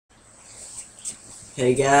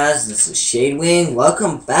Hey guys, this is Shadewing.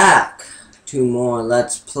 Welcome back to more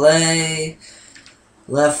Let's Play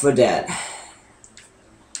Left 4 Dead.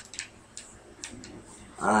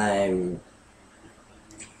 I'm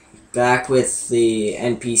back with the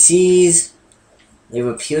NPCs. They've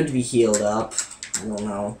appeared to be healed up. I don't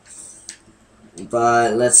know.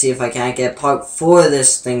 But let's see if I can't get part 4 of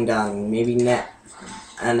this thing done. Maybe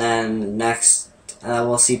and then next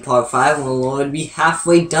we'll see part 5 and we'll already be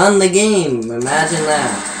halfway done the game. Imagine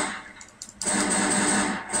that.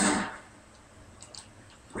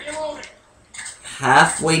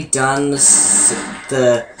 Halfway done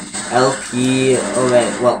the LP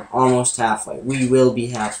already. Well, almost halfway. We will be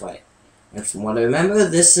halfway. And from what I remember,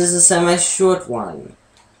 this is a semi-short one.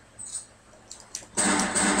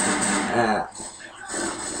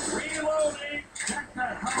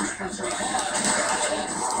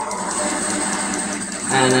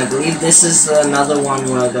 And I believe this is another one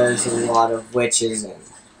where there's a lot of witches in.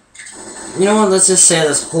 You know what, let's just say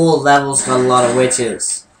this whole level's got a lot of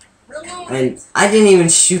witches. And I didn't even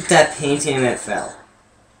shoot that painting and it fell.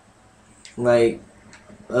 Like,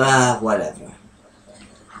 whatever.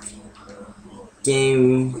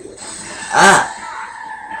 Game...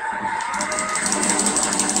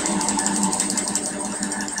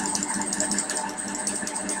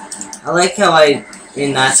 I like how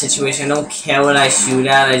in that situation, I don't care what I shoot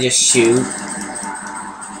at, I just shoot. Of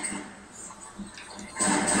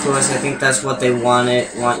course, I think that's what they want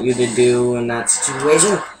you to do in that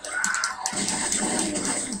situation.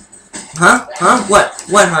 Huh? Huh? What?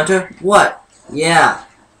 What, Hunter? What? Yeah.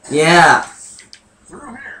 Yeah.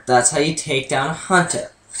 That's how you take down a hunter.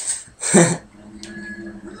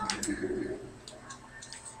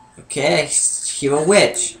 Okay, hear a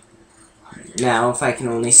witch. Now, if I can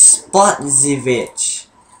only spot the witch.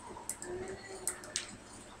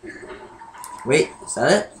 Wait, is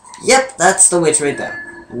that it? Yep, that's the witch right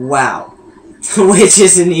there. Wow. The witch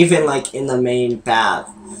isn't even, like, in the main path.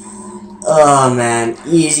 Oh, man.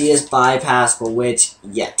 Easiest bypassable witch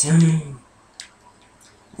yet.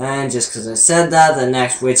 And just because I said that, the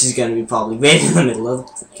next witch is going to be probably right in the middle of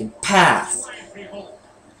the freaking path.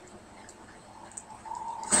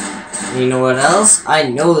 And you know what else? I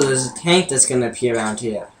know there's a tank that's going to appear around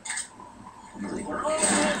here.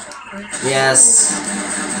 Yes.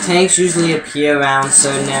 Tanks usually appear around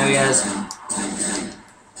certain areas.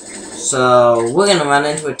 So, we're going to run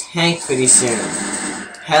into a tank pretty soon.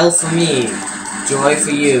 Hell for me. Joy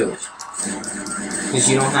for you. Because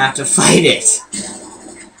you don't have to fight it.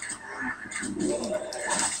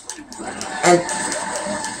 And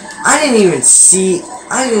I didn't even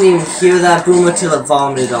hear that boomer till it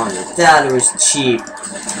vomited on me. That was cheap.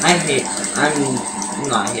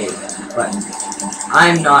 But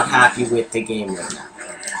I'm not happy with the game right now.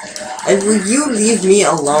 And will you leave me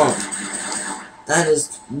alone? That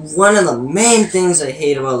is one of the main things I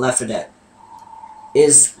hate about Left 4 Dead.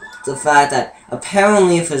 Is the fact that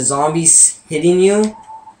apparently if a zombie's hitting you,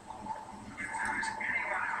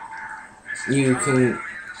 you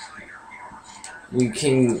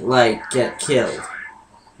can like get killed.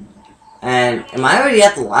 And am I already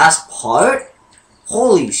at the last part?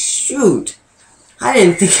 Holy shoot! I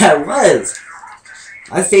didn't think I was.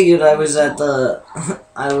 I figured I was at the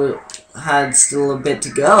had still a bit to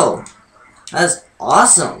go. That's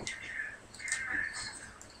awesome.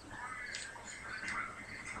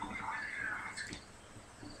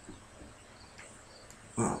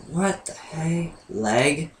 Oh, what the heck?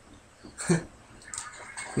 Lag?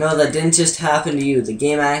 No, that didn't just happen to you. The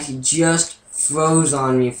game actually just froze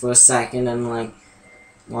on me for a second and, like,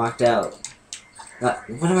 walked out. What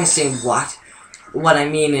am I saying? What? What I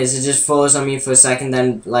mean is it just froze on me for a second,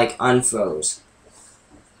 then, like, unfroze.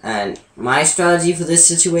 And my strategy for this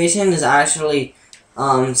situation is actually,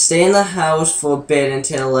 stay in the house for a bit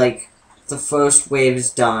until, like, the first wave is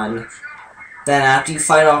done. Then after you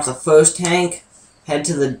fight off the first tank, head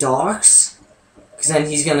to the docks. Because then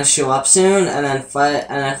he's gonna show up soon, and then fight,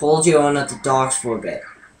 and then hold your own at the docks for a bit.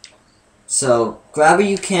 So grab what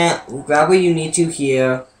you need to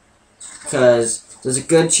here, because there's a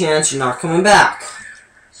good chance you're not coming back.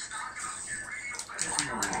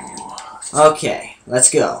 Okay,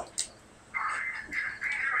 let's go.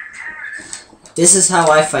 This is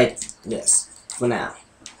how I fight this for now.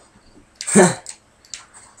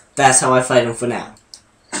 That's how I fight him for now.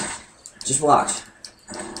 Just watch.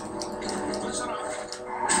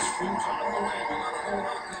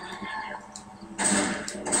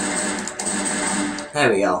 There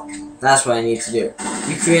we go. That's what I need to do.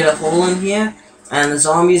 You create a hole in here, and the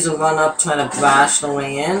zombies will run up trying to bash their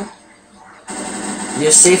way in.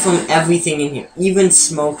 You're safe from everything in here. Even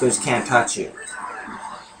smokers can't touch you.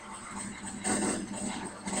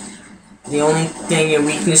 the only thing your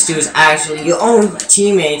weakness to is actually your own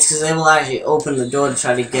teammates, because they will actually open the door to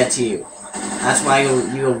try to get to you. That's why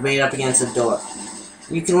you go right up against the door.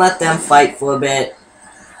 You can let them fight for a bit.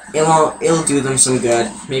 It'll do them some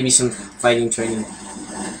good. Maybe some fighting training.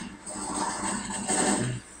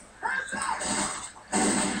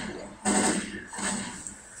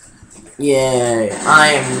 Yay, I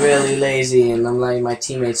am really lazy and I'm letting my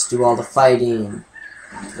teammates do all the fighting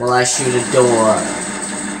while I shoot a door.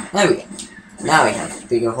 There we go. Now we have a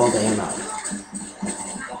bigger hole to aim at.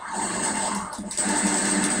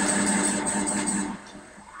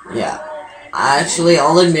 Yeah. Actually,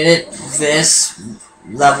 I'll admit it, this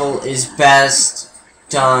level is best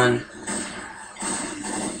done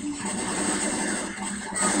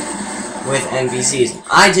with NPCs.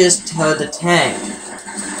 I just heard the tank.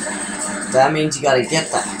 That means you gotta get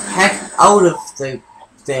the heck out of the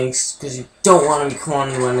things, because you don't want to be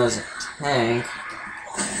cornered when there's a tank.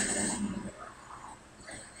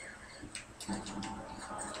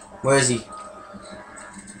 Where is he?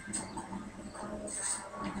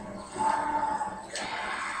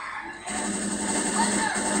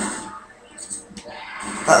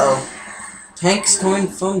 Uh-oh. Tank's coming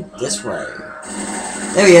from this way.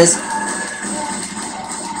 There he is.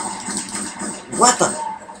 What the?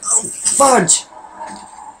 Oh, fudge!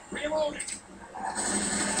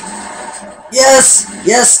 Yes!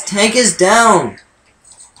 Yes! Tank is down!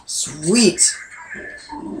 Sweet!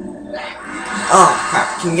 Oh,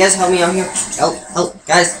 crap. Can you guys help me out here? Help! Help!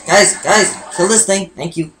 Guys! Guys! Guys! Kill this thing!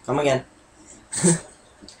 Thank you. Come again.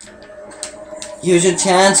 Use your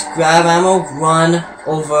chance, grab ammo, run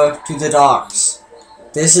over to the docks.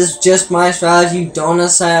 This is just my strategy, don't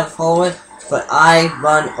necessarily have to follow it, but I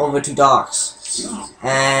run over to docks.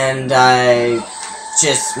 And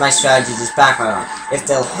my strategy just backfired on. If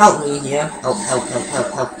they'll help me here, help.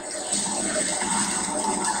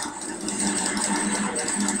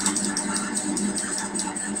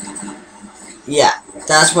 Yeah,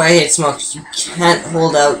 that's why I hate smoke. You can't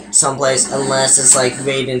hold out someplace unless it's like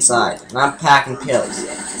right inside. And I'm packing pills.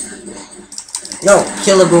 No,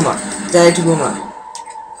 kill the boomer. Die to boomer.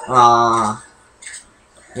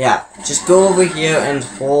 Yeah, just go over here and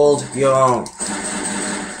hold your own.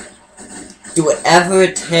 Do whatever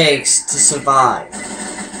it takes to survive.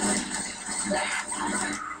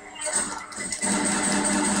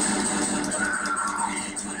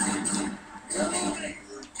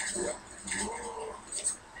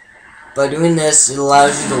 By doing this, it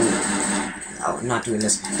allows you to... Oh, not doing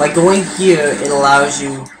this. By going here, it allows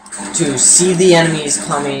you to see the enemies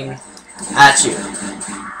coming at you.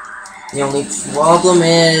 The only problem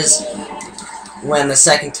is, when the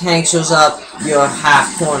second tank shows up, you're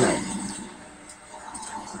half cornered.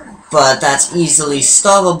 But that's easily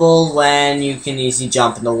stoppable when you can easily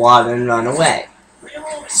jump in the water and run away.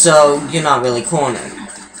 So, you're not really cornered.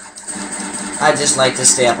 I just like to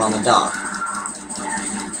stay up on the dock.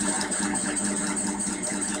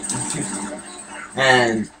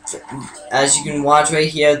 And as you can watch right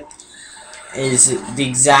here is the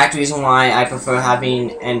exact reason why I prefer having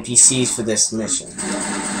NPCs for this mission.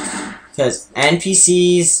 Because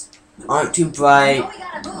NPCs aren't too bright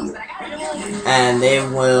and they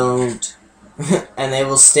won't and they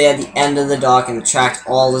will stay at the end of the dock and attract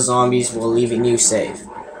all the zombies while leaving you safe.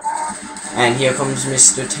 And here comes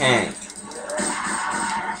Mr. Tank.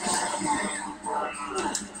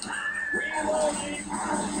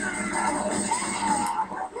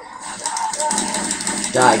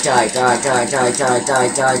 Die.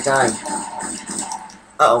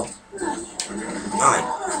 Uh-oh. Alright.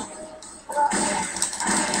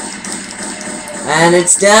 And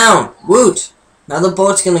it's down! Woot! Now the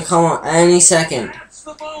boat's gonna come on any second.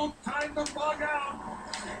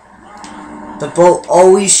 The boat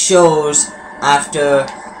always shows after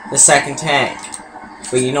the second tank.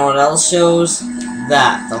 But you know what else shows?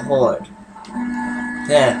 That, the horde.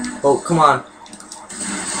 There. Boat, come on.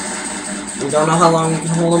 We don't know how long we can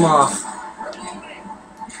hold them off.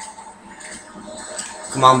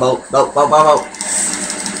 Come on, boat. Boat.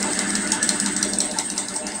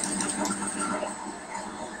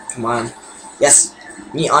 Come on. Yes.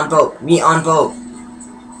 Me on boat.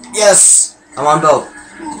 Yes. I'm on boat.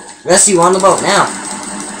 Rescue on the boat now.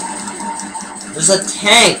 There's a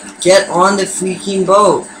tank. Get on the freaking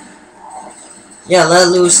boat. Yeah, let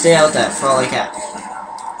Lewis stay out there for all I can.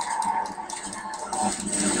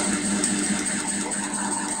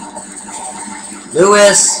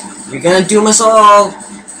 Lewis, you're gonna doom us all.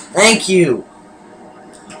 Thank you.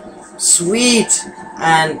 Sweet.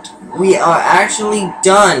 And we are actually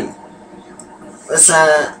done. That's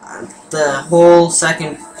the whole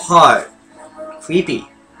second part. Creepy.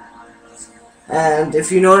 And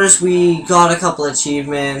if you notice, we got a couple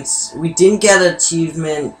achievements. We didn't get an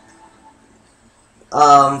achievement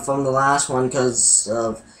from the last one because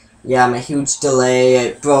of, yeah, my huge delay.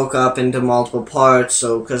 It broke up into multiple parts,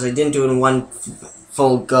 so because I didn't do it in one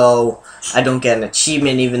full go, I don't get an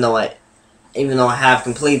achievement even though I have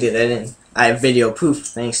completed it, and I have video proof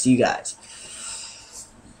thanks to you guys.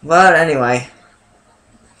 But anyway,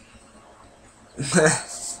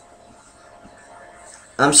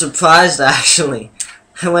 I'm surprised actually.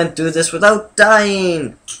 I went through this without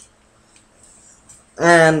dying.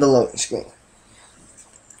 And the loading screen.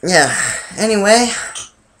 Yeah, anyway,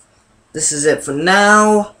 this is it for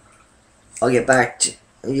now. I'll get back to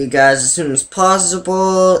you guys as soon as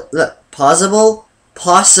possible. Possible.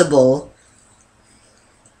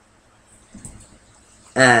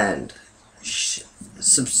 And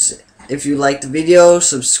if you like the video,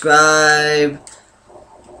 subscribe.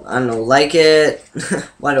 I don't know, like it.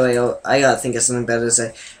 Why do I gotta think of something better to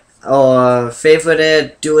say. Or favorite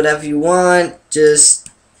it. Do whatever you want. Just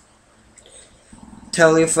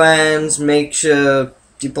tell your friends. Make sure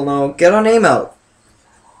people know. Get our name out.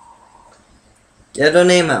 Get our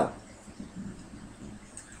name out.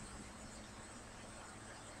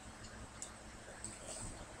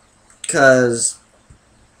 Because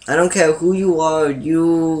I don't care who you are,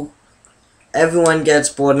 everyone gets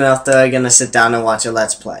bored enough that they're gonna sit down and watch a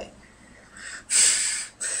Let's Play.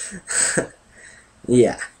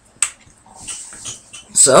 Yeah.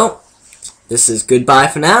 So, this is goodbye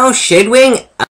for now. Shadewing.